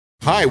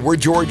Hi, we're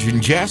George and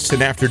Jess,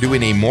 and after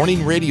doing a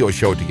morning radio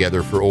show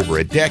together for over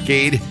a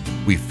decade,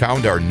 we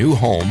found our new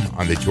home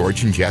on the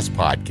George and Jess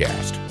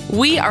podcast.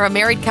 We are a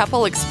married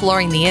couple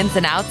exploring the ins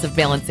and outs of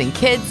balancing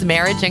kids,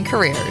 marriage, and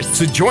careers.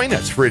 So join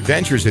us for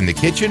adventures in the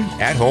kitchen,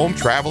 at home,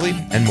 traveling,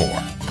 and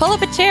more. Pull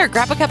up a chair,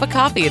 grab a cup of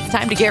coffee. It's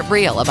time to get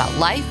real about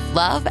life,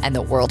 love, and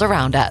the world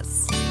around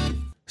us.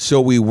 So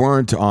we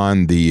weren't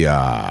on the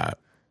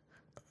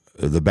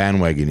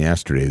bandwagon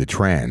yesterday, the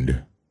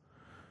trend.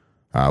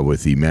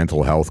 With the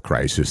mental health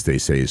crisis, they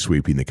say, is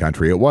sweeping the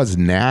country. It was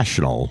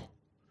national,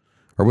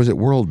 or was it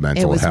World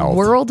Mental Health? It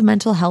was World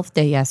Mental Health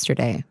Day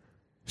yesterday.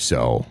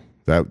 So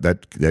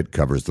that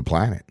covers the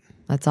planet.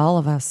 That's all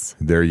of us.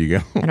 There you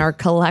go. And our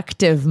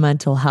collective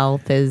mental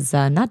health is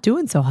not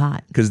doing so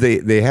hot. Because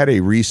they had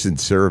a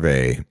recent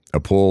survey, a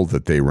poll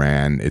that they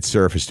ran. It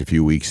surfaced a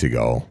few weeks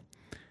ago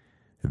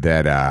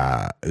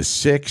that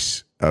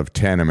 6 of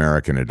 10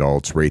 American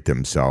adults rate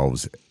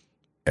themselves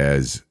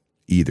as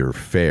either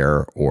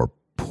fair or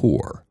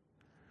poor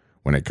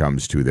when it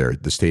comes to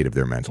the state of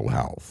their mental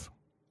health.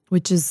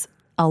 Which is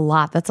a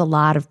lot. That's a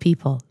lot of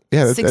people.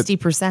 Yeah,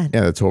 60%.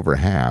 Yeah, that's over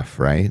half,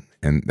 right?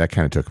 And that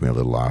kind of took me a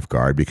little off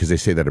guard because they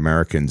say that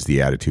Americans,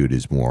 the attitude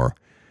is more,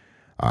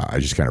 I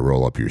just kind of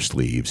roll up your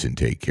sleeves and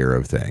take care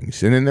of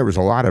things. And then there was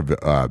a lot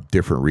of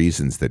different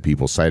reasons that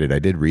people cited. I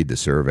did read the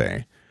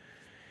survey.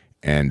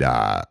 And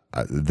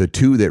the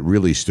two that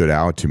really stood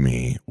out to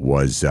me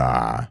was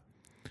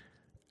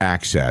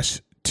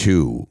access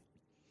to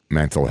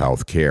mental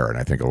health care. And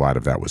I think a lot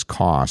of that was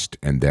cost.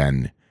 And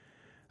then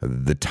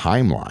the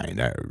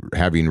timeline.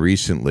 Having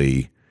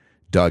recently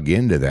dug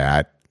into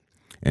that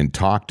and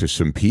talked to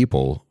some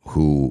people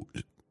who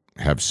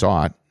have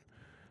sought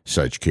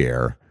such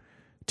care,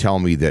 tell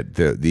me that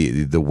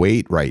the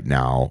wait right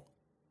now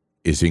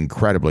is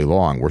incredibly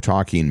long. We're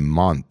talking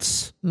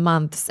months.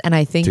 And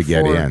I think to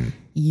get for in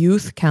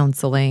youth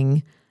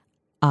counseling,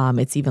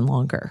 it's even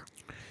longer.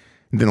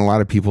 And then a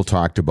lot of people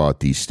talked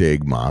about the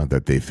stigma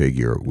that they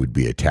figure would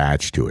be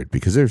attached to it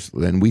because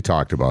and we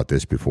talked about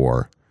this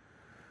before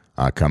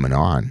coming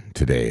on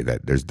today,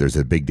 that there's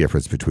a big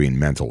difference between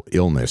mental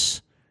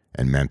illness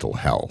and mental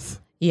health.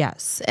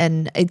 Yes.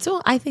 And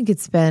I think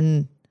it's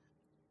been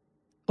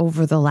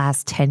over the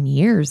last 10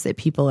 years that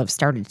people have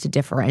started to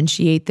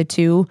differentiate the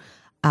two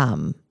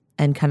and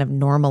kind of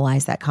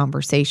normalize that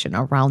conversation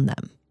around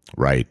them.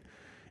 Right.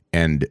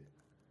 And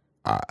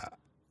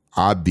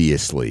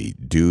obviously,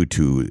 due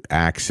to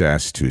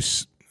access to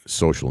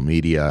social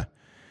media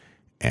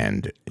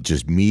and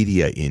just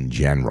media in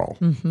general,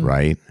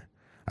 right?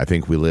 I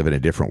think we live in a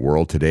different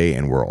world today,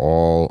 and we're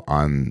all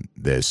on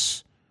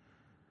this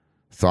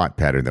thought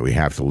pattern that we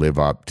have to live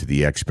up to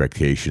the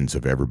expectations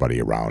of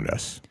everybody around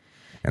us.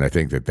 And I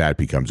think that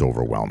becomes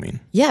overwhelming.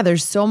 Yeah,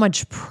 there's so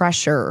much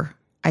pressure,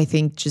 I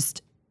think,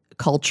 just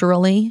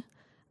culturally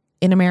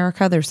in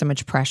America. There's so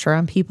much pressure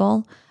on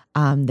people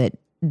that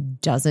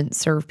doesn't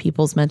serve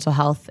people's mental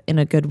health in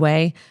a good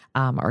way.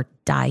 Our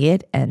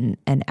diet and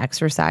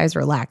exercise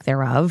or lack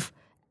thereof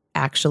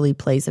actually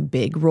plays a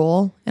big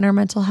role in our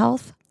mental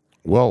health.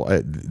 Well,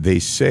 they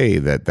say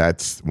that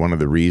that's one of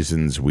the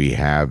reasons we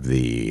have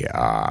the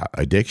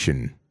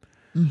addiction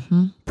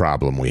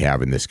problem we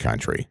have in this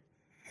country,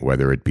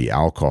 whether it be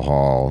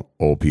alcohol,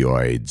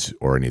 opioids,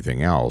 or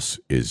anything else,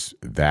 is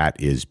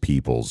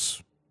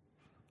people's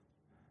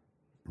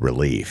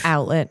relief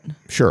outlet.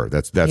 Sure,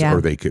 that's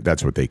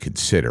what they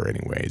consider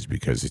anyways,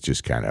 because it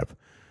just kind of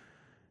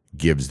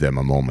gives them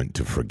a moment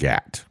to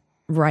forget.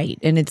 Right,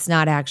 and it's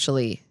not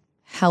actually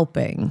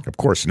helping. Of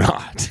course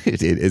not.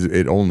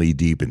 It only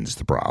deepens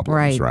the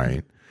problems,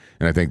 right?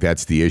 And I think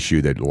that's the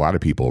issue that a lot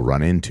of people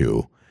run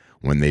into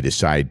when they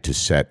decide to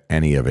set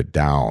any of it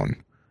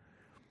down.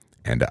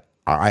 And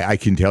I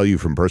can tell you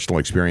from personal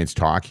experience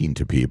talking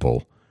to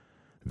people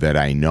that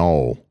I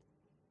know,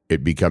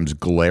 it becomes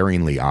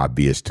glaringly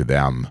obvious to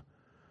them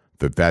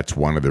that that's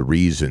one of the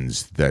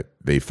reasons that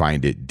they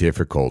find it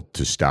difficult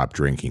to stop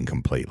drinking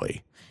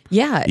completely.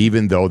 Yeah.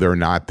 Even though they're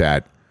not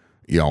that,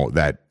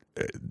 that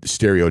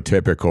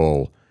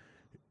stereotypical,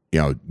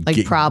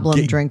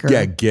 problem drinker.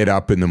 Yeah, get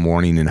up in the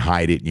morning and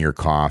hide it in your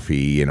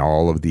coffee and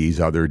all of these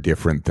other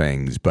different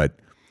things. But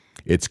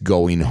it's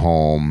going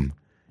home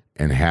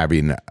and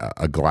having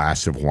a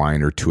glass of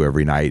wine or two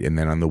every night, and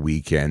then on the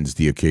weekends,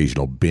 the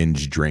occasional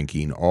binge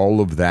drinking,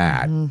 all of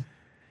that.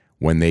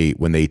 When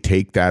they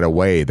take that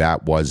away,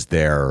 that was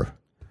their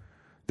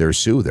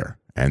soother,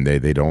 and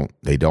they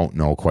don't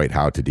know quite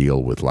how to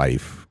deal with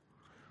life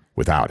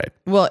without it.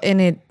 Well,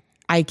 and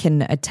I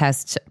can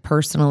attest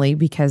personally,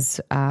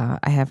 because I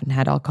haven't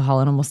had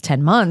alcohol in almost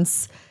 10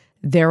 months.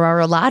 There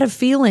are a lot of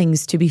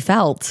feelings to be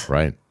felt.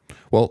 Right.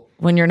 Well,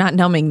 when you're not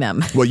numbing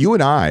them. Well, you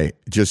and I,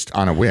 just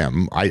on a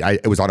whim,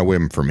 it was on a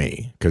whim for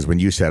me, because when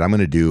you said, I'm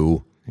going to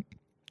do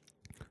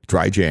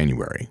dry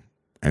January,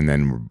 and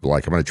then I'm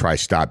going to try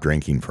stop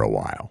drinking for a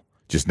while,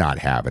 just not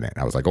having it.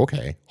 I was like,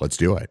 okay, let's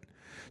do it.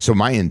 So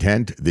my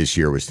intent this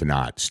year was to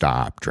not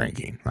stop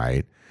drinking,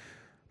 right?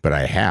 But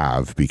I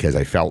have, because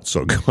I felt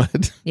so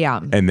good.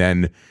 Yeah. And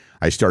then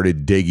I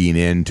started digging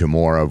into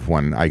more of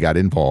when I got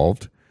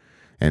involved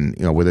and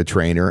with a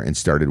trainer and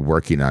started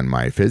working on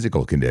my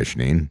physical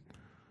conditioning,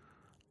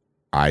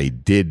 I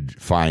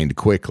did find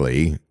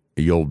quickly,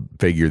 you'll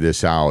figure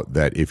this out,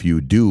 that if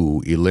you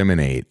do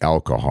eliminate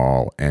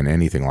alcohol and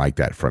anything like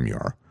that from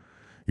your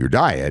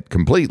diet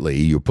completely,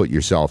 you put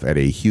yourself at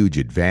a huge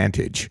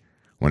advantage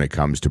when it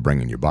comes to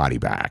bringing your body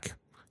back.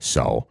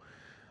 So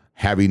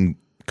having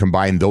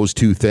combined those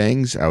two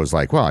things, I was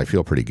like, well, I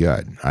feel pretty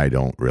good. I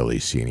don't really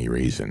see any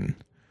reason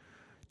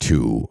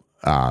to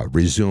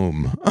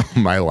resume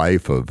my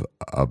life of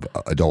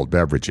adult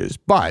beverages.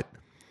 But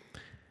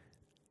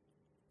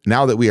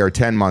now that we are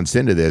 10 months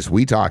into this,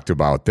 we talked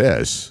about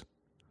this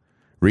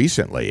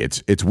recently.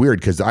 It's weird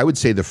because I would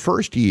say the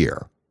first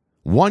year,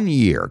 1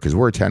 year, because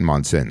we're 10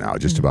 months in now,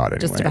 just about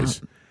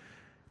anyways,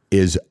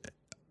 is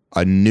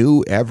a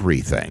new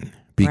everything,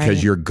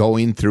 because you're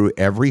going through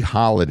every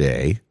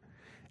holiday,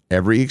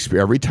 every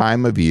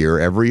time of year,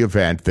 every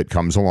event that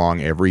comes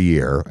along every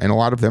year, and a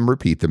lot of them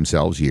repeat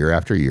themselves year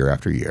after year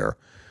after year.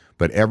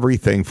 But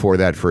everything for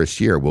that first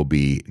year will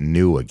be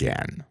new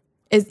again.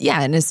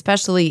 And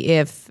especially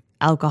if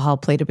alcohol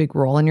played a big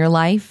role in your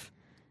life,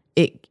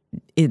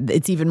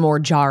 it's even more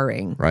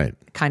jarring. Right.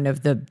 Kind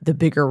of the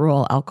bigger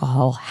role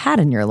alcohol had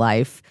in your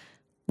life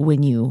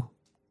when you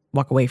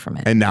walk away from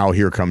it. And now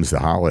here comes the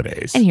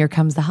holidays.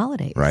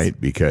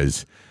 Right?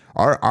 Because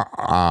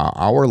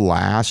our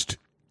last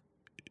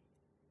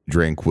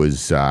drink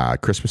was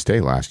Christmas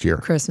Day last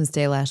year.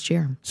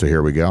 So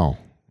here we go.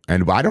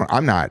 And I don't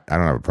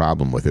have a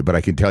problem with it, but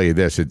I can tell you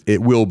this,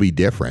 it will be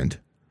different.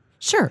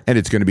 Sure. And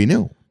it's going to be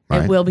new.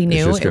 Right? It will be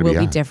new. It will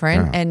be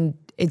different. Yeah. And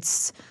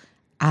it's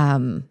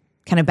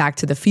kind of back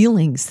to the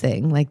feelings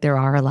thing. Like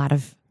I'm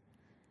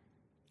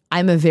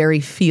a very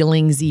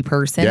feelingsy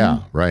person. Yeah,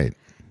 right.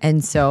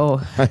 And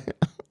so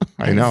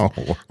I know.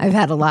 I've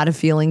had a lot of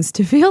feelings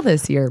to feel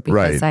this year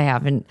because I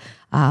haven't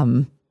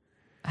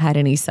had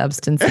any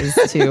substances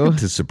to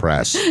to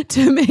suppress,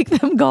 to make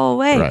them go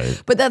away.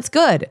 Right. But that's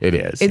good. It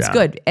is. It's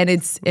good. And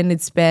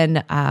it's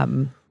been a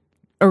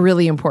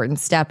really important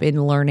step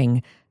in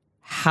learning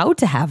how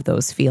to have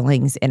those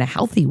feelings in a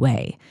healthy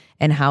way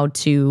and how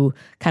to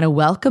kind of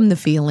welcome the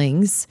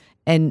feelings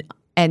and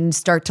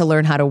start to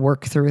learn how to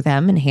work through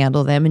them and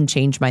handle them and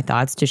change my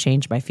thoughts to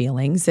change my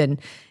feelings. And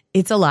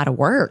it's a lot of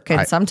work.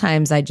 And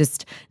sometimes I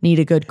just need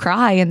a good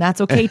cry, and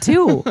that's okay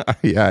too.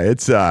 Yeah,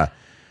 it's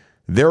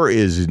there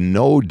is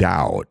no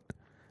doubt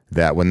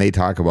that when they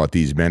talk about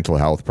these mental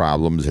health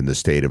problems in the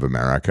state of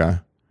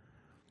America,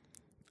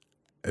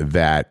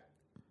 that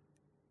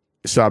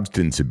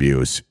substance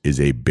abuse is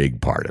a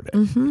big part of it.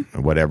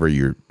 Mm-hmm. Whatever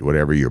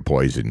your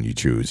poison you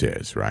choose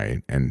is,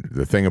 right? And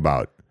the thing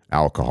about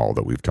alcohol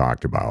that we've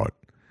talked about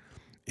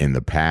in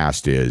the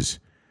past is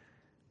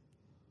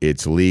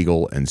it's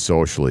legal and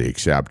socially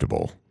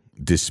acceptable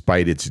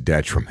despite its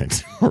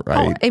detriment,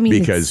 right?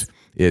 Because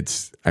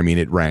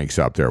it ranks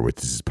up there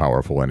with as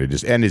powerful and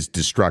as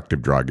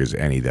destructive drug as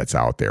any that's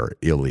out there,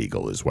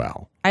 illegal as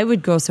well. I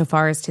would go so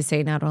far as to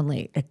say not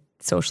only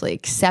socially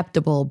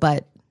acceptable,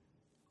 but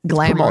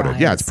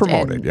glamorized. It's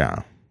promoted.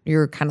 Yeah.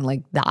 You're kind of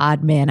like the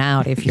odd man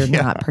out if you're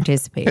not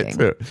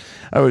participating.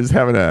 I was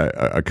having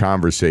a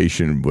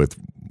conversation with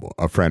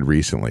a friend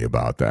recently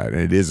about that, and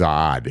it is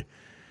odd.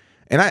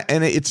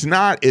 And it's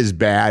not as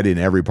bad in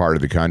every part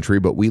of the country,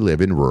 but we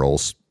live in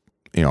rural,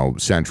 the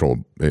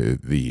central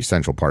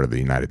part of the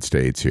United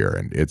States here,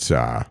 and it's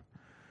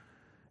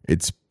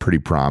pretty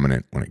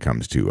prominent when it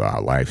comes to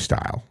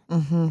lifestyle.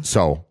 Mm-hmm.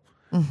 So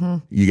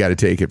you got to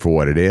take it for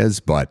what it is,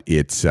 but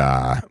it's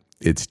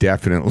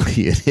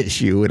definitely an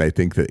issue, and I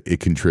think that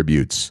it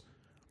contributes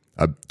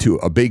to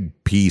a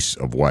big piece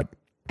of what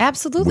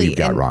we've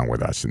got wrong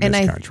with us in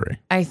this country.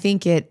 I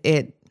think it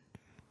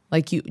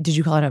did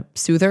you call it a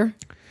soother?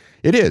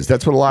 It is.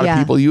 That's what a lot of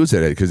people use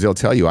it because they'll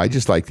tell you,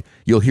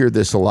 you'll hear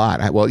this a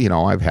lot.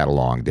 I've had a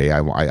long day.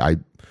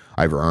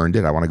 I've earned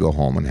it. I want to go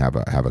home and have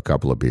a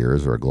couple of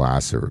beers or a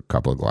glass or a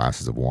couple of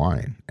glasses of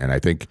wine. And I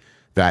think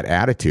that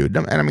attitude,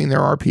 and I mean,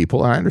 there are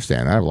people, and I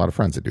understand that. I have a lot of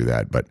friends that do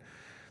that, but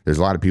there's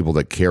a lot of people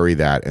that carry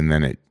that, and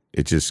then it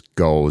just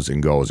goes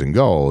and goes and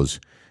goes.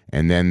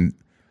 And then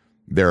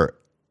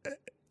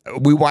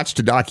we watched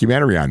a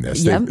documentary on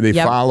this. They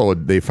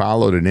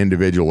followed an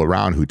individual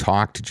around who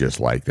talked just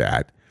like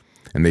that.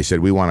 And they said,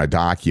 we want to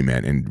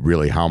document and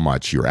really how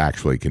much you're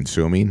actually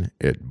consuming.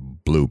 It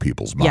blew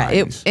people's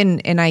minds. Yeah,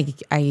 and I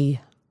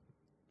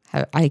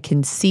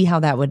can see how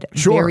that would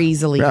very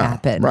easily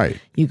happen. Right.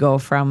 You go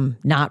from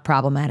not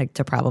problematic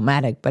to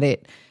problematic, but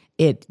it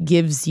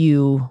gives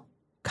you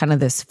kind of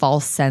this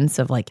false sense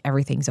of like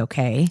everything's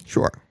okay.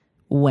 Sure.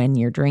 When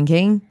you're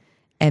drinking.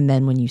 And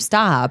then when you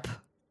stop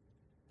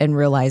and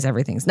realize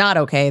everything's not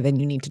okay, then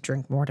you need to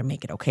drink more to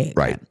make it okay again.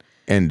 Right.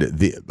 And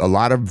a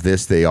lot of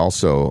this they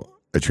also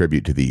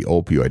attribute to the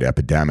opioid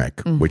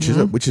epidemic, which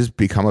has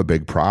become a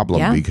big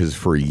problem because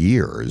for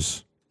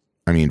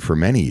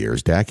many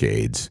years,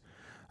 decades,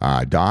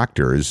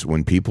 doctors,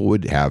 when people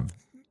would have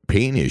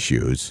pain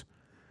issues,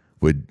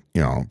 would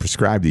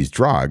prescribe these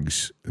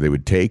drugs. They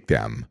would take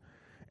them,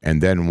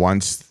 and then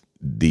once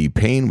the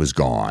pain was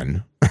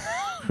gone,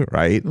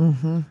 right,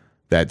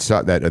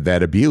 that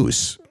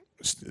abuse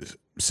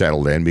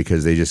settled in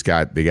because they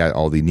got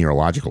all the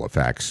neurological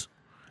effects,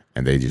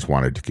 and they just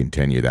wanted to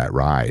continue that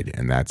ride,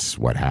 and that's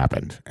what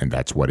happened, and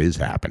that's what is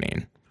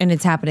happening. And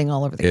it's happening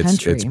all over the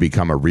country. It's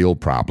become a real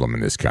problem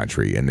in this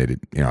country, and they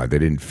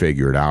didn't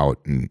figure it out.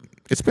 And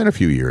it's been a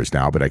few years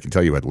now, but I can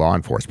tell you what law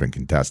enforcement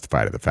can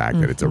testify to the fact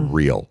that it's a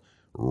real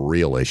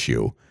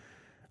issue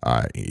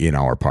in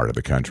our part of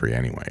the country,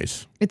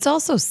 anyways. It's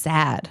also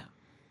sad,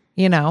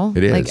 It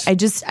is.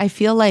 Like I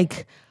feel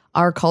like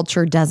our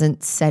culture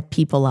doesn't set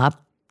people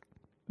up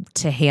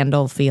to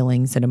handle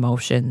feelings and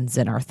emotions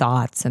and our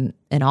thoughts and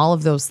all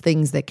of those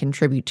things that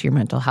contribute to your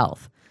mental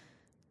health.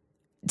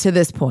 To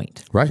this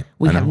point, right?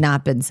 We have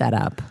not been set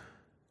up.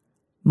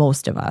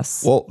 Most of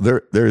us. Well,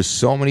 there's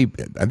so many.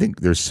 I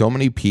think there's so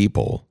many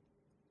people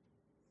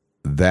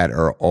that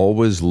are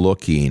always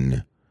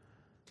looking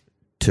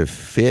to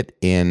fit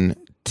in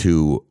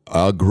to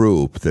a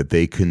group that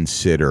they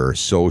consider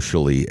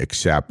socially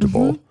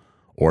acceptable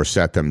or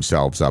set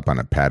themselves up on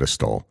a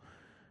pedestal,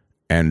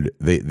 and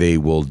they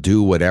will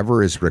do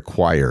whatever is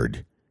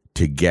required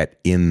to get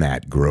in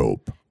that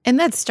group. And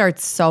that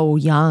starts so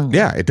young.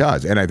 Yeah, it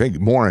does. And I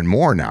think more and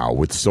more now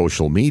with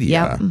social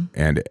media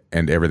and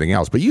everything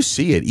else. But you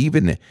see it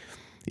even,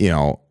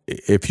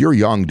 if you're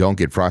young, don't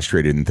get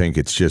frustrated and think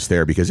it's just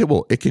there, because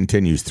it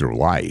continues through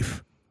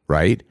life,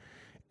 right?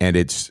 And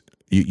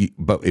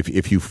but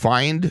if you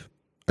find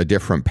a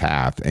different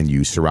path and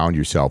you surround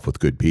yourself with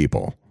good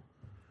people,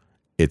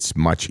 it's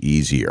much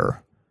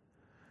easier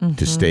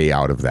to stay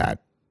out of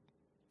that,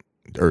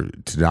 or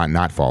to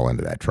not fall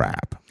into that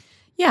trap.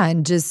 Yeah,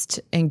 and just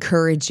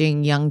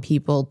encouraging young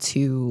people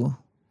to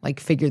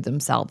figure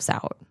themselves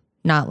out,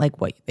 not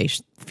what they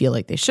feel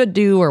like they should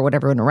do or what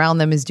everyone around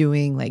them is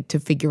doing, to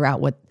figure out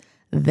what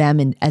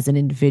them as an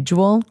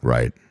individual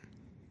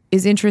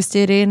is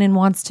interested in and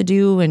wants to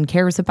do and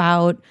cares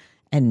about,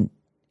 and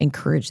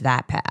encourage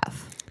that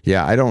path.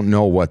 Yeah, I don't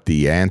know what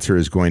the answer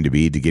is going to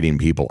be to getting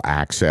people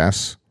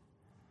access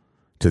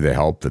to the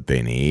help that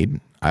they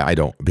need. I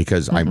don't,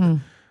 because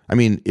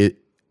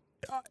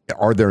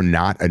are there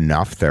not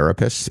enough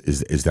therapists?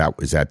 Is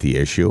that the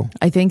issue?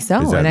 I think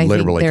so. Is that and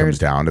literally comes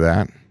down to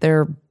that?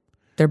 They're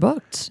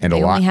booked. And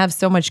they only have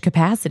so much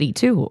capacity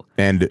too.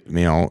 And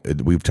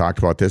we've talked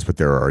about this, but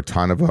there are a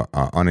ton of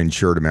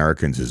uninsured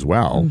Americans as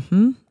well.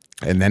 And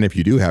then if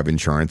you do have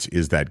insurance,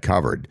 is that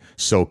covered?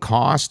 So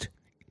cost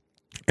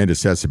and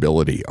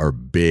accessibility are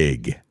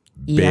big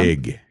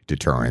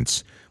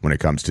deterrents when it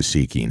comes to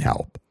seeking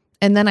help.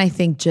 And then I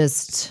think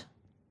just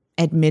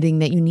admitting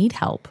that you need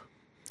help.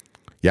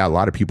 Yeah, a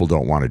lot of people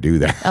don't want to do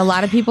that. A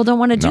lot of people don't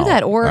want to do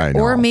that.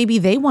 Or maybe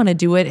they want to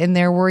do it and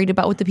they're worried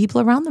about what the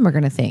people around them are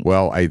going to think.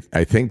 Well, I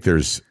think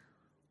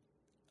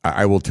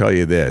I will tell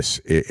you this.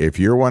 If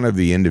you're one of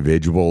the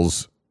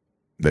individuals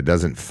that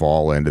doesn't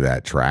fall into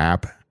that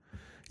trap,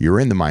 you're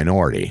in the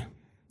minority.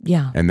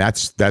 Yeah. And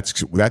that's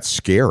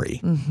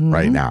scary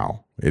right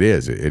now. It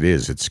is.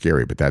 It's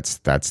scary, but that's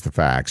the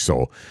fact.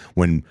 So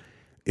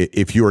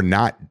if you're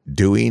not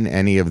doing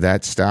any of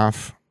that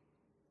stuff,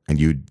 and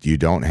you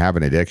don't have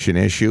an addiction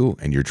issue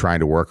and you're trying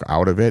to work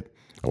out of it,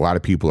 a lot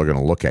of people are going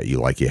to look at you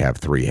like you have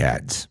three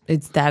heads.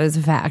 That is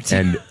a fact.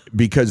 And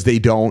because they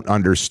don't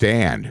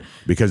understand,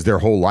 because their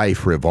whole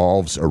life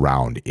revolves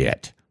around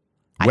it,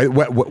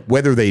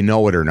 whether they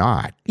know it or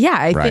not. Yeah,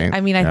 I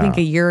think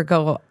a year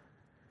ago,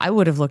 I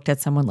would have looked at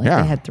someone like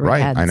they had three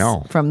heads. I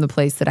know. From the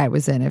place that I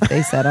was in. If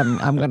they said,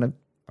 I'm going to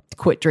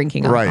quit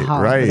drinking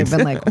alcohol, I would have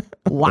been like,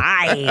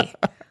 why?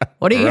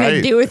 What are you going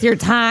to do with your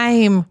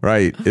time?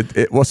 Right.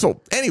 Well,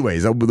 so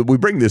anyways, we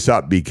bring this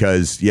up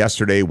because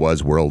yesterday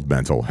was World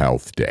Mental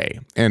Health Day,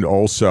 and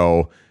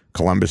also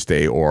Columbus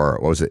Day, or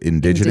what was it?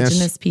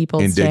 Indigenous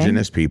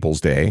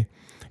Peoples Day.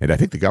 And I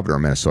think the governor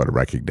of Minnesota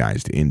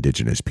recognized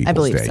Indigenous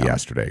Peoples Day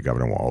yesterday.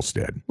 Governor Walz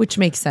did. Which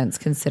makes sense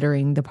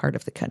considering the part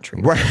of the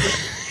country. Right.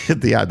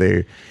 Yeah,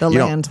 the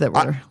land that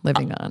we're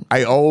living on.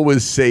 I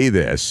always say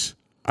this.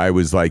 I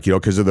was like,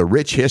 because of the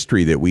rich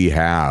history that we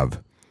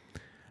have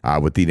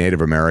with the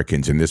Native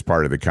Americans in this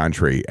part of the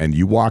country, and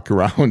you walk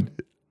around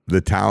the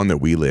town that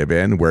we live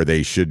in, where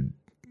they should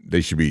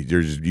be.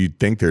 You'd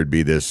think there'd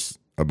be this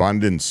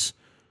abundance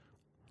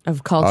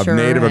of culture, of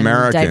Native and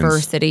Americans,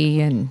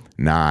 diversity, and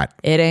not.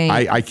 It ain't.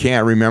 I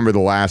can't remember the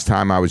last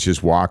time I was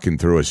just walking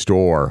through a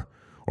store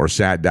or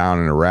sat down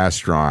in a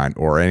restaurant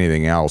or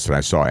anything else and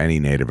I saw any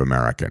Native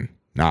American.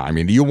 Now,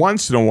 you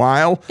once in a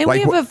while, and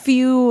we have a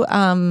few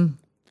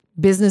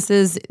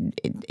businesses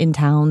in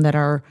town that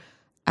are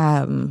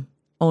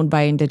owned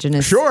by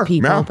Indigenous people,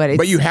 yeah,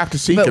 but you have to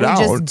seek it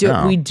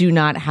out. We do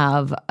not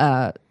have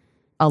a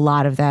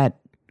lot of that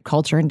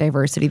culture and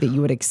diversity that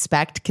you would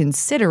expect,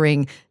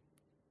 considering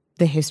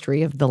the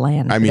history of the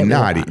land.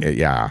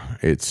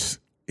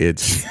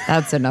 It's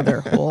that's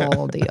another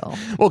whole deal.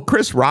 Well,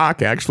 Chris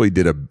Rock actually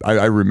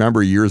I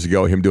remember years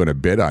ago him doing a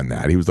bit on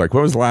that. He was like,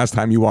 when was the last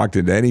time you walked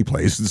into any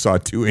place and saw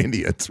two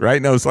Indians, right?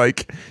 And I was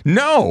like,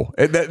 no.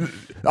 And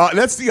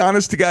that's the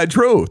honest to God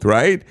truth,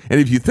 right? And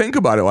if you think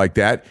about it like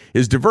that,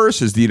 as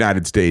diverse as the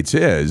United States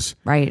is,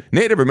 right,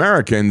 Native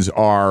Americans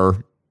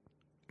are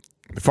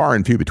far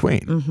and few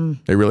between.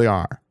 They really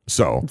are.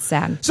 So It's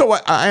sad. So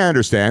I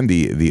understand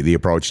the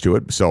approach to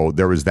it. So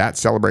there was that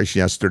celebration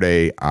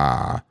yesterday.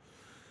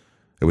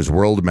 It was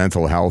World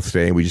Mental Health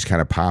Day. We just kind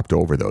of popped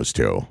over those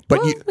two. But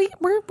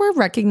we're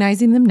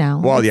recognizing them now.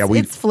 Well,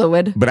 it's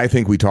fluid. But I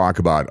think we talk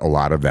about a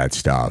lot of that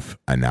stuff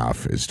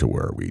enough as to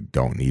where we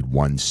don't need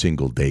one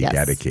single day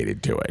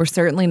dedicated to it. We're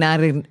certainly not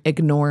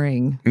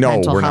ignoring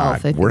mental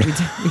health.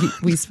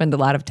 We spend a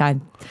lot of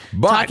time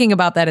talking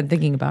about that and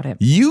thinking about it.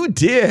 You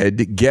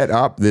did get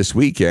up this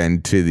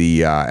weekend to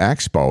the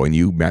expo, and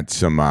you met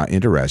some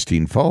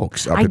interesting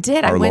folks up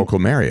at our local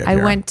Marriott.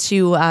 I went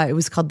to, it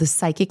was called the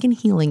Psychic and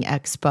Healing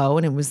Expo,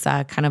 and it was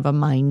kind of a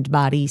mind,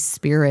 body,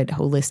 spirit,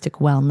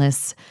 holistic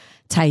wellness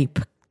type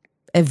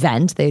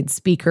event. They had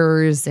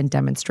speakers and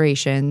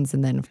demonstrations,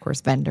 and then, of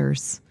course,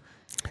 vendors.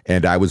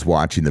 And I was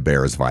watching the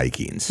Bears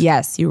Vikings.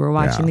 Yes, you were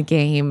watching the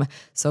game.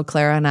 So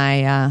Clara and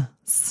I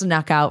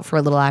snuck out for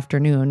a little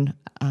afternoon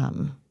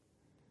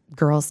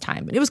girls'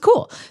 time. But it was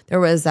cool.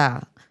 There was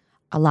a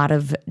lot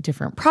of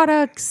different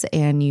products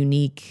and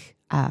unique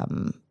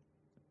kind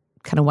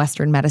of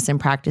Western medicine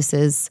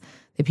practices.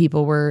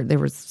 There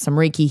was some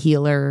Reiki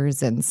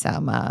healers and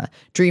some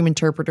dream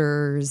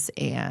interpreters,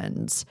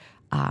 and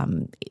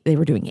they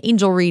were doing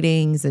angel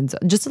readings and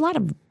just a lot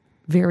of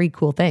very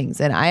cool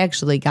things. And I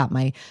actually got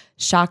my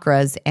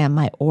chakras and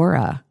my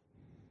aura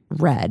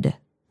read,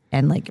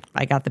 and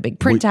I got the big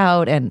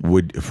printout.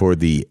 For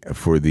the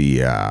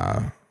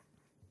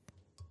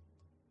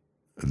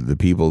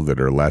people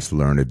that are less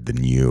learned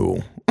than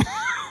you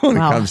when it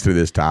comes to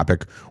this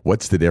topic,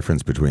 what's the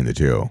difference between the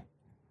two?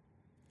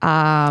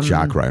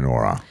 Chakra and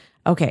aura.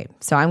 Okay,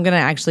 so I'm going to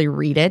actually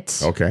read it.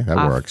 Okay,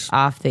 that works.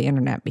 Off the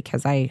internet,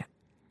 because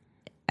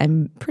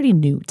I'm pretty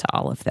new to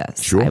all of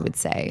this, sure. I would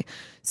say.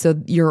 So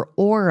your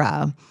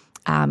aura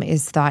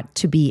is thought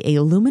to be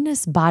a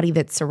luminous body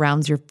that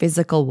surrounds your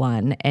physical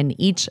one, and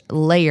each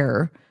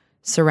layer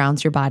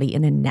surrounds your body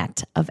in a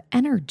net of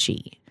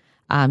energy.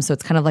 So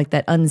it's kind of like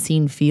that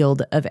unseen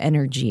field of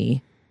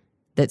energy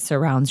that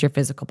surrounds your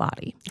physical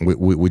body.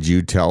 Would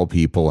you tell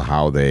people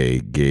how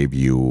they gave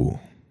you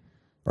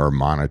or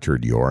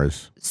monitored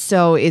yours?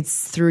 So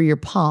it's through your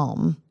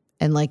palm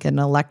and like an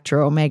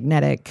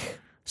electromagnetic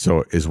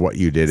So is what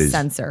you did is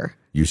sensor.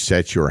 You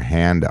set your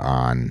hand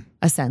on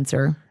a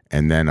sensor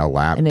and then a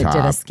laptop. And it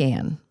did a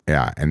scan.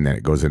 Yeah, and then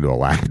it goes into a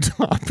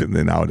laptop and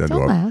then out into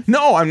laugh.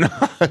 No, I'm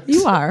not.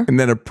 You are. And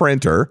then a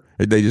printer.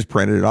 They just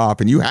printed it off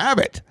and you have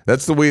it.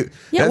 That's the way.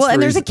 Yeah, well,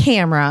 and there's a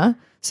camera.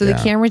 So the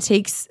camera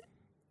takes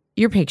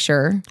your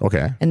picture.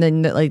 Okay. And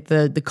then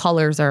the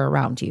colors are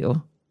around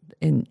you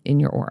in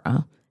your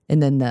aura.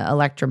 And then the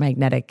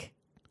electromagnetic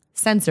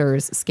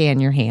sensors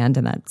scan your hand,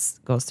 and that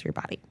goes through your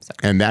body. So.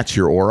 And that's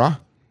your aura?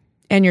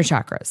 And your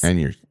chakras.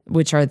 And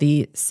which are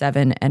the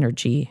 7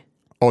 energy.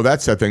 Oh,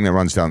 that's that thing that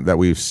runs down that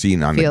we've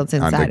seen on fields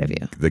inside of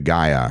you. The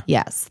Gaia.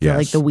 Yes.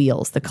 Like the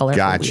wheels, the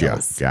colorful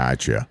wheels.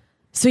 Gotcha.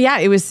 So yeah,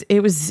 it was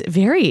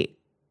very,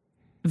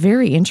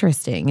 very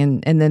interesting.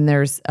 And then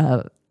there's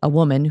a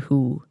woman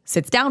who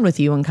sits down with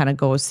you and kind of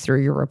goes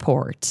through your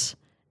report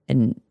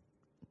and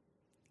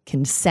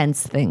can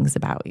sense things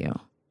about you,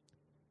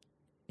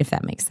 if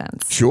that makes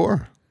sense.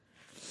 Sure.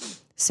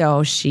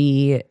 So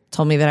she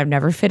told me that I've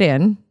never fit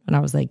in. And I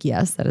was like,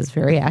 yes, that is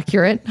very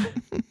accurate.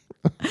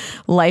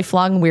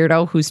 Lifelong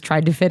weirdo who's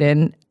tried to fit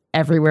in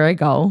everywhere I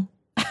go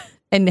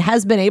and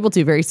has been able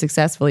to very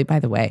successfully, by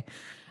the way.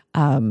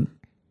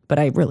 But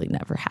I really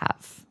never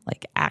have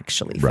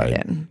actually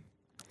fit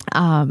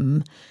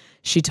in.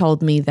 She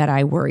told me that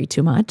I worry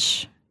too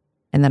much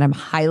and that I'm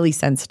highly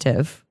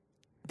sensitive.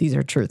 These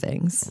are true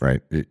things.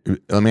 Right.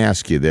 Let me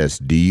ask you this.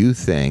 Do you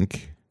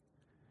think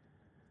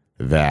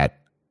that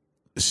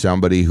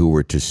somebody who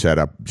were to set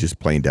up, just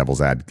plain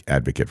devil's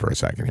advocate for a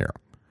second here,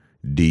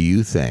 do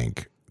you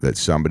think that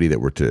somebody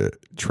that were to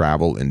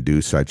travel and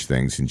do such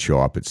things and show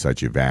up at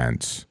such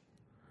events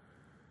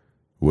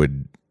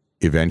would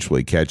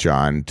eventually catch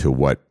on to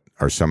what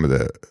are some of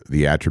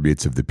the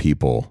attributes of the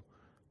people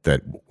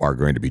that are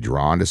going to be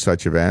drawn to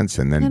such events,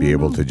 and then be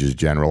able to just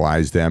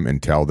generalize them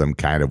and tell them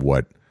kind of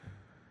what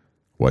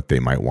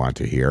they might want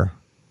to hear?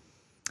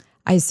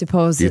 I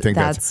suppose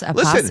that's a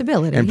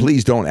possibility. And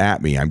please don't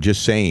at me. I'm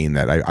just saying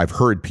that I've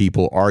heard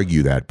people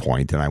argue that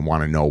point, and I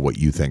want to know what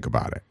you think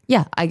about it.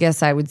 Yeah, I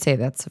guess I would say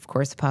that's, of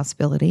course, a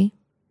possibility.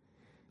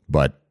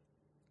 But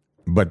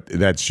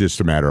that's just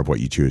a matter of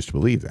what you choose to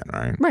believe then,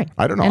 right? Right.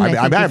 I don't know.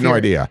 I have no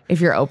idea. If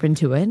you're open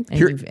to it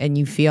and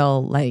you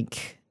feel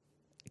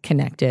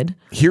connected.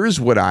 Here's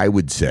what I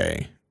would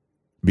say,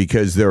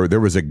 because there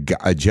was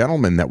a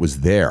gentleman that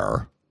was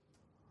there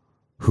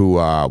who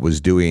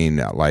was doing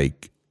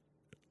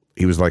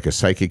he was like a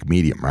psychic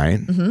medium, right?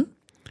 Mm-hmm.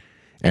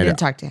 I didn't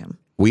talk to him.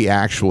 We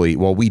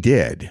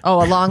did.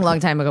 Oh, a long, long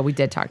time ago, we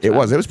did talk to him.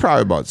 It was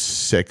probably about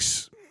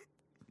 6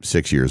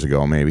 years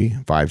ago, maybe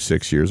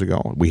 5-6 years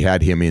ago. We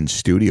had him in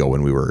studio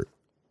when we were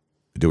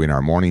doing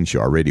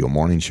our radio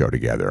morning show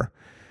together.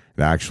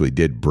 And I actually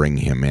did bring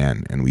him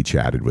in, and we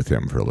chatted with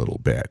him for a little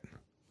bit.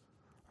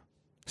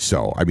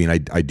 So, I mean,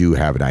 I do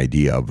have an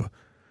idea of,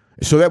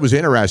 So that was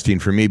interesting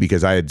for me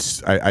because I'd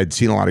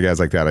seen a lot of guys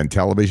like that on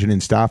television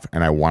and stuff,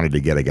 and I wanted to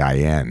get a guy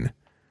in.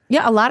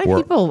 Yeah, a lot of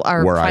people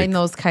find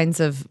those kinds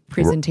of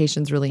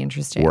presentations really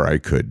interesting. Where I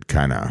could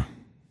kind of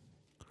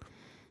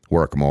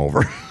work them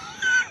over.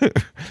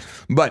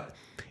 But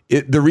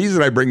the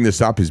reason I bring this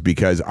up is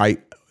because I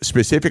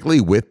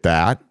specifically with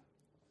that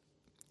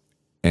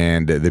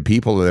and the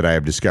people that I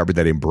have discovered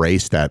that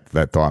embrace that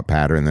thought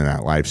pattern and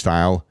that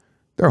lifestyle,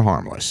 they're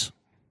harmless.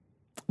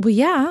 Well,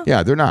 yeah.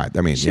 Yeah, they're not.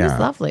 I mean, she was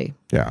lovely.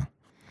 Yeah.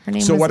 Her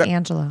name was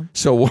Angela.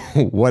 So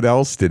what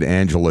else did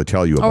Angela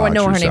tell you about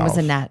yourself? Her name was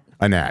Annette.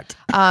 Annette.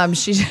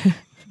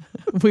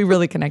 We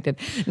really connected.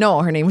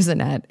 No, her name was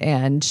Annette,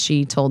 and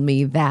she told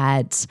me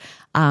that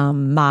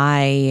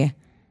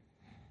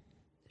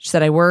she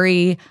said I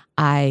worry,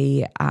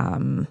 I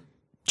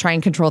try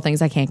and control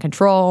things I can't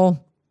control,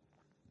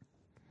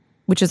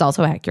 which is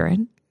also accurate.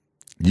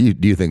 Do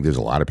you think there's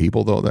a lot of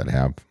people though that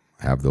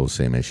have those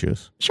same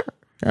issues? Sure.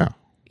 Yeah.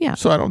 Yeah.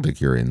 So I don't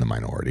think you're in the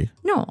minority.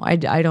 No, I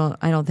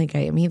don't think I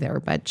am either.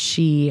 But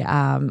she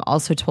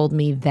also told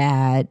me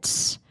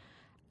that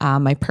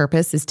my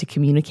purpose is to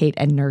communicate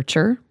and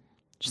nurture.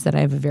 She said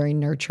I have a very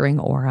nurturing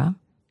aura.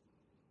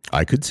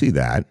 I could see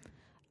that.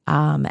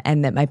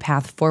 And that my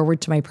path forward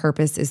to my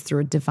purpose is through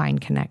a divine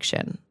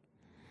connection.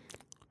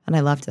 And I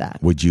loved that.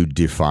 Would you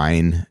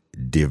define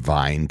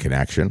divine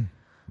connection?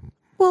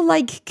 Well,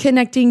 like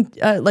connecting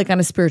like on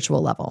a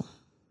spiritual level.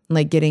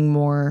 Like getting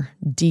more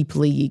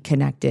deeply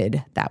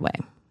connected that way.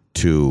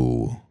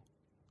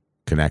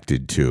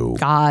 Connected to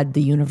God,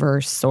 the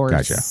universe, source,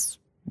 gotcha.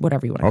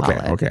 Whatever you want to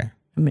call it. Okay.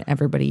 I mean,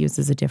 everybody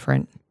uses a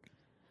different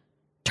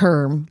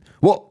term.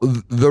 Well,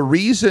 the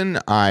reason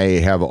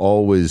I have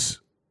always,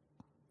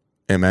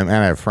 and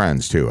I have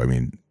friends too, I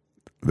mean,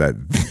 that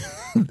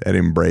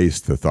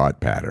embrace the thought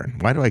pattern.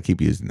 Why do I keep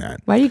using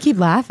that? Why do you keep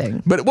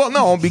laughing? But, well,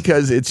 no,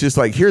 because it's just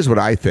like, here's what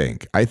I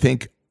think. I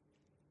think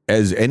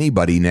as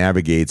anybody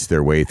navigates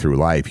their way through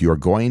life, you're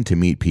going to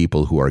meet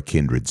people who are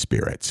kindred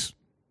spirits,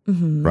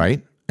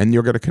 right? And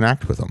you're going to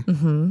connect with them.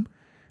 Mm-hmm.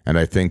 And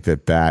I think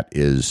that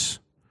is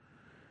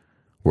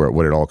where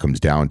what it all comes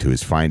down to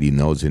is finding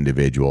those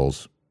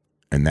individuals,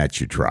 and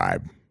that's your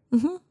tribe.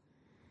 Mm-hmm.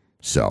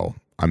 So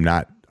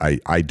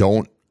I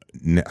don't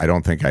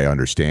think I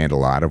understand a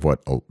lot of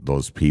what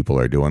those people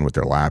are doing with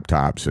their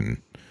laptops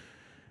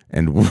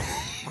and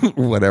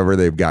whatever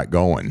they've got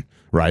going,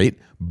 right?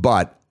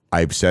 But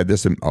I've said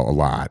this a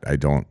lot. I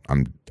don't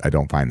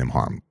find them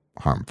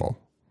harmful.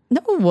 No,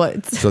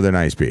 what? So they're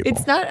nice people.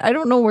 It's not. I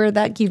don't know where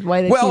that keeps.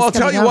 Why? Well, I'll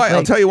tell you why.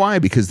 I'll tell you why.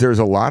 Because there's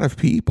a lot of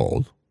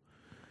people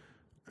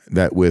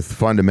that with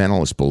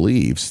fundamentalist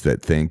beliefs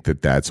that think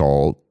that that's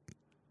all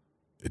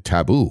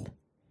taboo.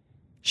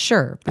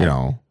 Sure, you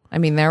know. I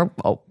mean, they're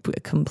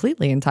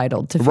completely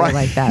entitled to feel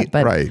like that,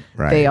 but right.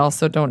 They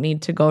also don't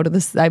need to go to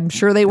this. I'm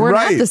sure they weren't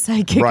at the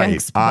psychic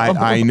expo.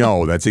 I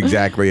know. That's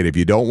exactly it. If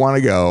you don't want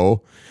to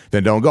go,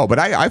 then don't go. But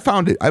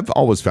I've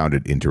always found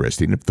it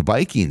interesting. If the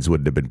Vikings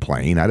wouldn't have been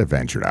playing, I'd have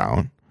ventured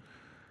out.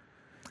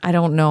 I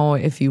don't know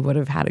if you would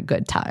have had a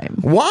good time.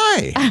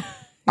 Why?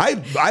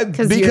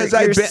 Because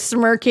you're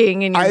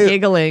smirking and you're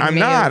giggling. I'm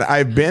not.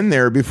 I've been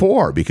there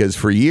before because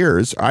for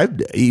years I've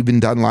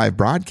even done live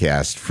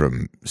broadcasts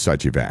from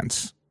such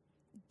events.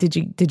 Did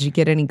you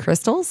get any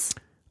crystals?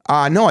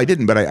 No, I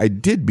didn't. But I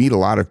did meet a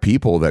lot of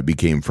people that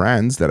became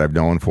friends that I've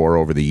known for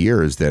over the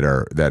years that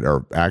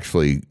are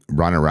actually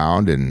run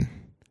around and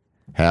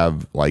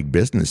have like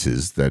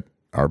businesses that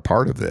are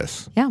part of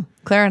this. Yeah,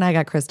 Claire and I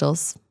got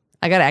crystals.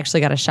 I actually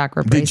got a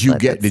chakra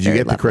bracelet. Did you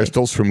get the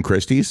crystals from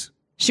Christie's?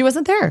 She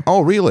wasn't there. Oh,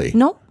 really?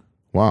 Nope.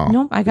 Wow.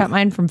 Nope. I got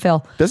mine from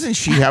Phil. Doesn't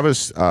she have a?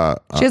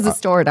 She has a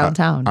store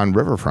downtown on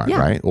Riverfront,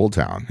 right? Old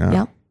Town. Yeah.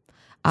 Yep.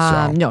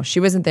 No, she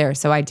wasn't there.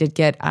 So I did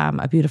get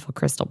a beautiful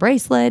crystal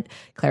bracelet.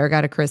 Claire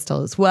got a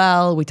crystal as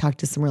well. We talked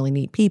to some really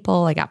neat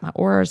people. I got my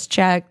auras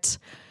checked.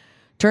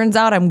 Turns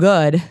out I'm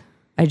good.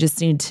 I just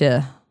need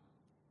to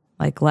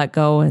let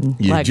go and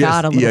let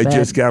God a little bit. You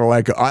just got to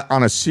let go.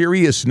 On a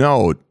serious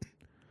note,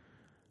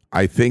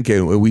 I think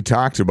we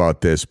talked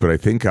about this, but I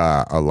think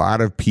a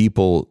lot of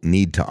people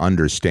need to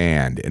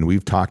understand, and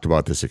we've talked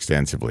about this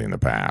extensively in the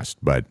past,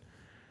 but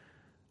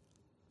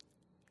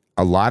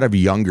a lot of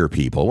younger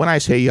people, when I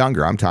say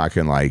younger, I'm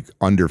talking like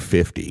under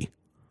 50,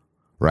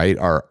 right,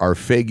 are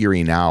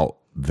figuring out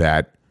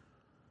that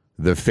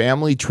the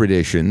family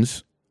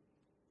traditions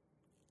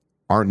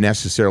aren't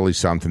necessarily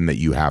something that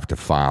you have to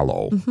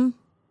follow. Mm-hmm.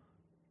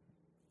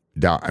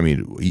 I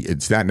mean,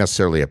 it's not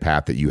necessarily a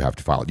path that you have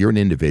to follow. You're an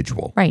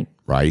individual. Right.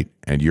 Right?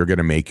 And you're going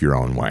to make your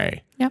own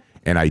way. Yep.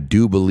 And I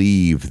do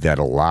believe that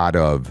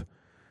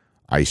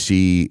I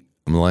see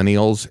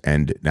millennials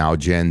and now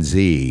Gen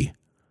Z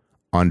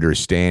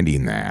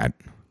understanding that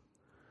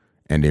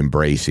and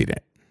embracing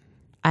it.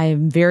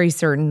 I'm very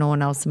certain no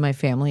one else in my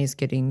family is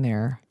getting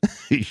their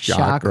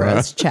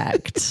chakras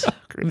checked.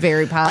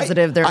 Very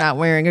positive they're not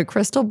wearing a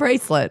crystal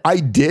bracelet.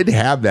 I did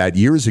have that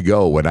years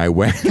ago when I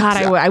went. God,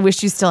 I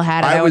wish you still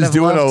had it. I was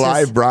doing a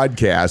live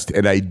broadcast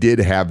and I did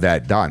have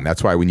that done.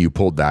 That's why when you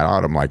pulled that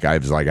out,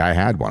 I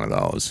had one of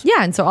those.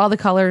 Yeah, and so all the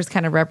colors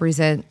kind of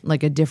represent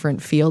like a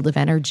different field of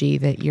energy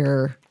that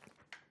you're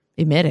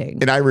emitting.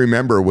 And I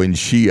remember when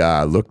she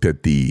looked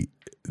at the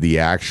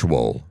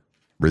actual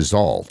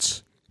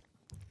results,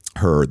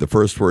 the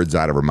first words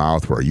out of her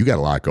mouth were, "You got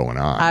a lot going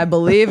on." I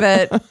believe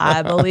it.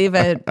 I believe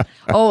it.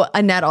 Oh,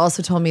 Annette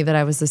also told me that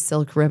I was a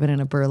silk ribbon in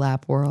a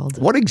burlap world.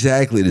 What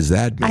exactly does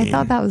that mean? I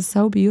thought that was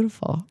so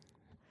beautiful.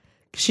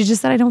 She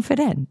just said I don't fit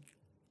in.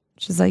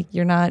 She's like,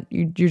 you're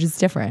just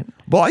different.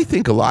 Well, I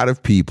think a lot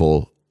of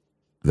people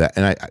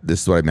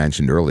this is what I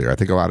mentioned earlier. I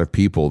think a lot of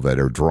people that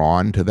are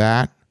drawn to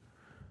that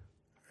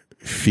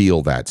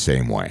feel that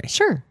same way.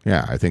 Sure.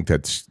 Yeah, I think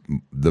that's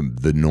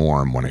the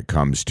norm when it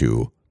comes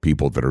to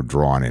people that are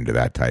drawn into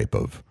that type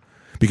of,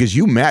 because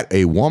you met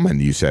a woman,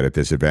 you said at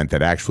this event,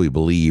 that actually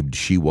believed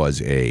she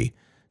was a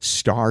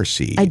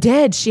starseed. I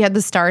did. She had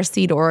the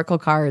starseed oracle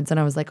cards and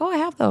I was like, oh, I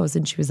have those.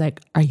 And she was like,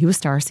 are you a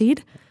starseed?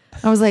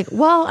 I was like,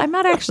 well, I'm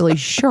not actually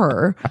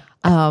sure.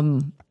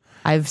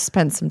 I've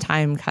spent some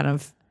time kind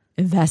of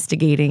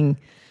investigating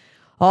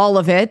all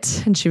of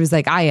it. And she was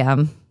like, I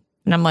am.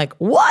 And I'm like,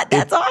 what?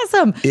 That's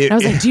awesome. And I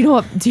was like,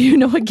 do you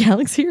know what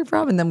galaxy you're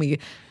from? And then we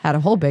had a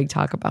whole big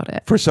talk about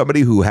it. For somebody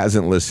who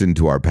hasn't listened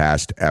to our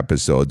past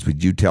episodes,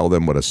 would you tell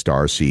them what a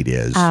starseed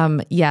is?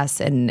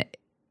 Yes. And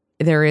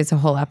there is a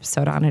whole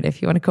episode on it.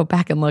 If you want to go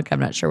back and look, I'm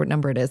not sure what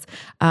number it is.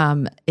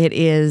 It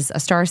is a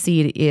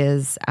starseed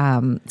is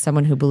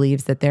someone who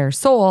believes that their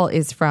soul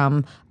is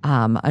from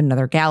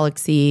another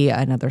galaxy,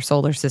 another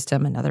solar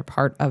system, another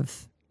part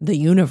of the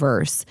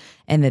universe,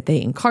 and that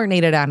they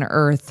incarnated on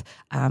Earth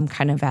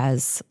kind of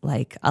as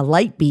like a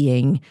light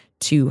being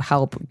to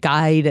help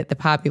guide the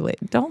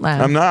population. Don't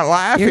laugh. I'm not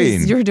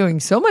laughing. You're doing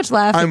so much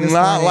laughing. I'm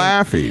not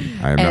laughing.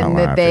 I'm not laughing. And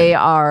that they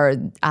are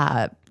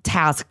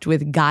tasked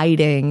with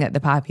guiding the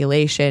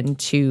population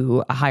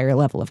to a higher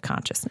level of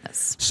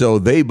consciousness. So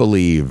they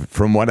believe,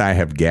 from what I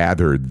have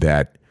gathered,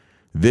 that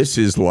this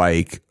is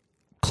like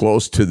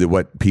close to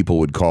what people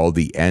would call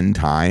the end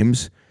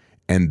times.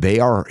 And they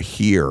are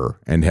here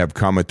and have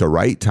come at the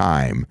right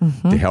time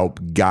to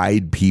help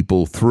guide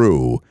people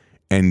through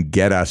and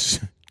get us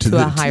to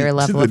a higher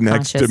level to of the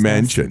next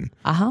dimension.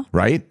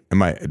 Right?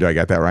 Do I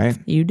got that right?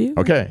 You do.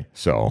 Okay.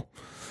 So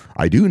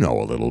I do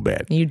know a little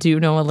bit. You do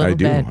know a little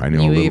bit. I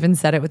know. You even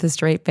said it with a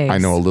straight face. I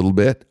know a little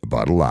bit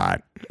about a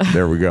lot.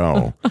 There we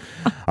go.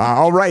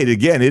 All right.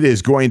 Again, it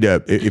is going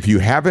to, if you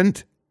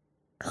haven't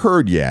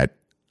heard yet,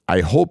 I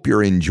hope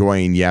you're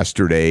enjoying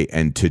yesterday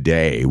and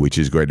today, which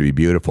is going to be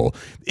beautiful.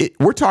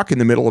 We're talking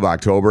the middle of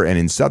October, and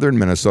in southern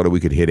Minnesota,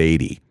 we could hit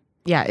 80.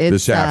 Yeah,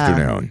 this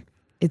afternoon.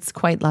 It's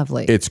quite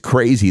lovely. It's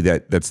crazy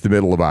that's the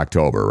middle of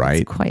October,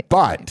 right? It's quite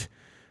but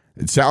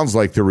it sounds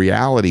like the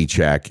reality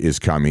check is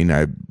coming.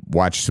 I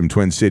watched some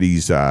Twin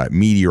Cities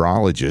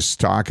meteorologists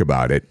talk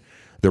about it.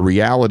 The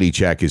reality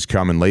check is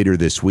coming later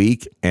this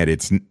week, and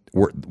it's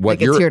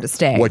here to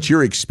stay. What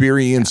you're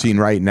experiencing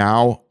right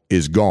now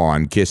is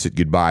gone. Kiss it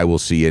goodbye. We'll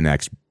see you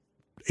next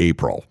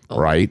April,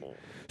 right?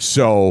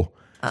 So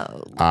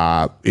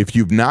if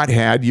you've not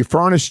had your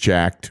furnace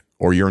checked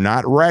or you're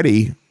not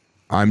ready,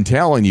 I'm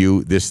telling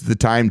you, this is the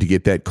time to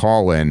get that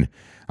call in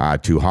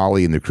to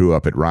Holly and the crew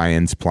up at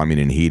Ryan's Plumbing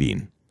and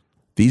Heating.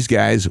 These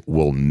guys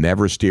will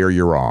never steer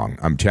you wrong.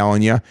 I'm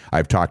telling you,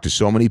 I've talked to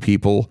so many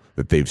people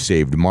that they've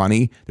saved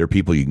money. They're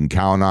people you can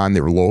count on.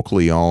 They're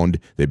locally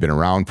owned. They've been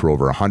around for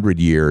over 100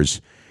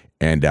 years.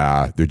 And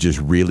they're just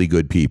really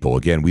good people.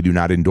 Again, we do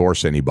not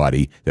endorse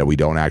anybody that we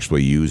don't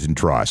actually use and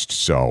trust.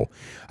 So,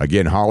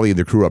 again, Holly and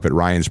the crew up at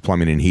Ryan's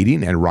Plumbing and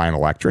Heating and Ryan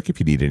Electric,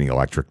 if you need any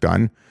electric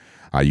done,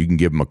 you can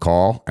give them a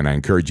call, and I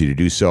encourage you to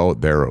do so.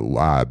 Their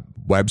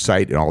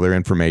website and all their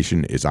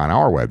information is on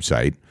our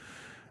website.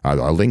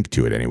 A link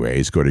to it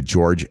anyways. Go to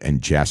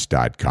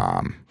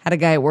georgeandjess.com. Had a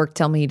guy at work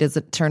tell me he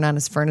doesn't turn on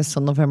his furnace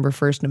till November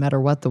 1st, no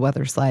matter what the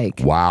weather's like.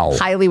 Wow.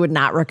 Highly would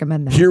not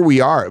recommend that. Here we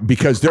are,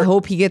 because I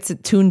hope he gets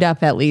it tuned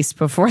up at least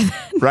before then.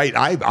 Right.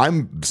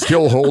 I'm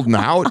still holding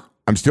out.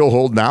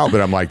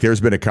 But I'm like,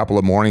 there's been a couple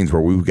of mornings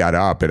where we got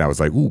up and I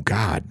was like, oh,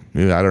 God,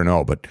 I don't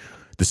know. But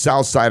the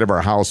south side of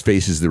our house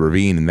faces the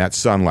ravine, and that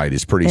sunlight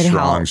is pretty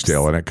strong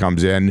still, and it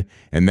comes in.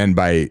 And then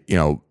by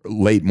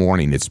late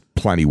morning, it's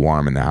plenty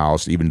warm in the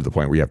house, even to the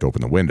point where you have to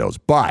open the windows.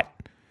 But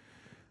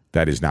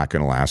that is not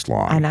going to last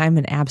long. And I'm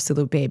an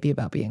absolute baby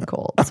about being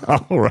cold.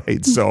 All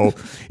right. So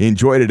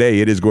enjoy today.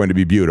 It is going to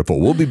be beautiful.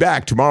 We'll be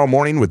back tomorrow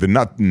morning with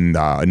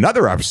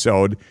another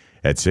episode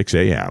at 6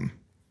 a.m.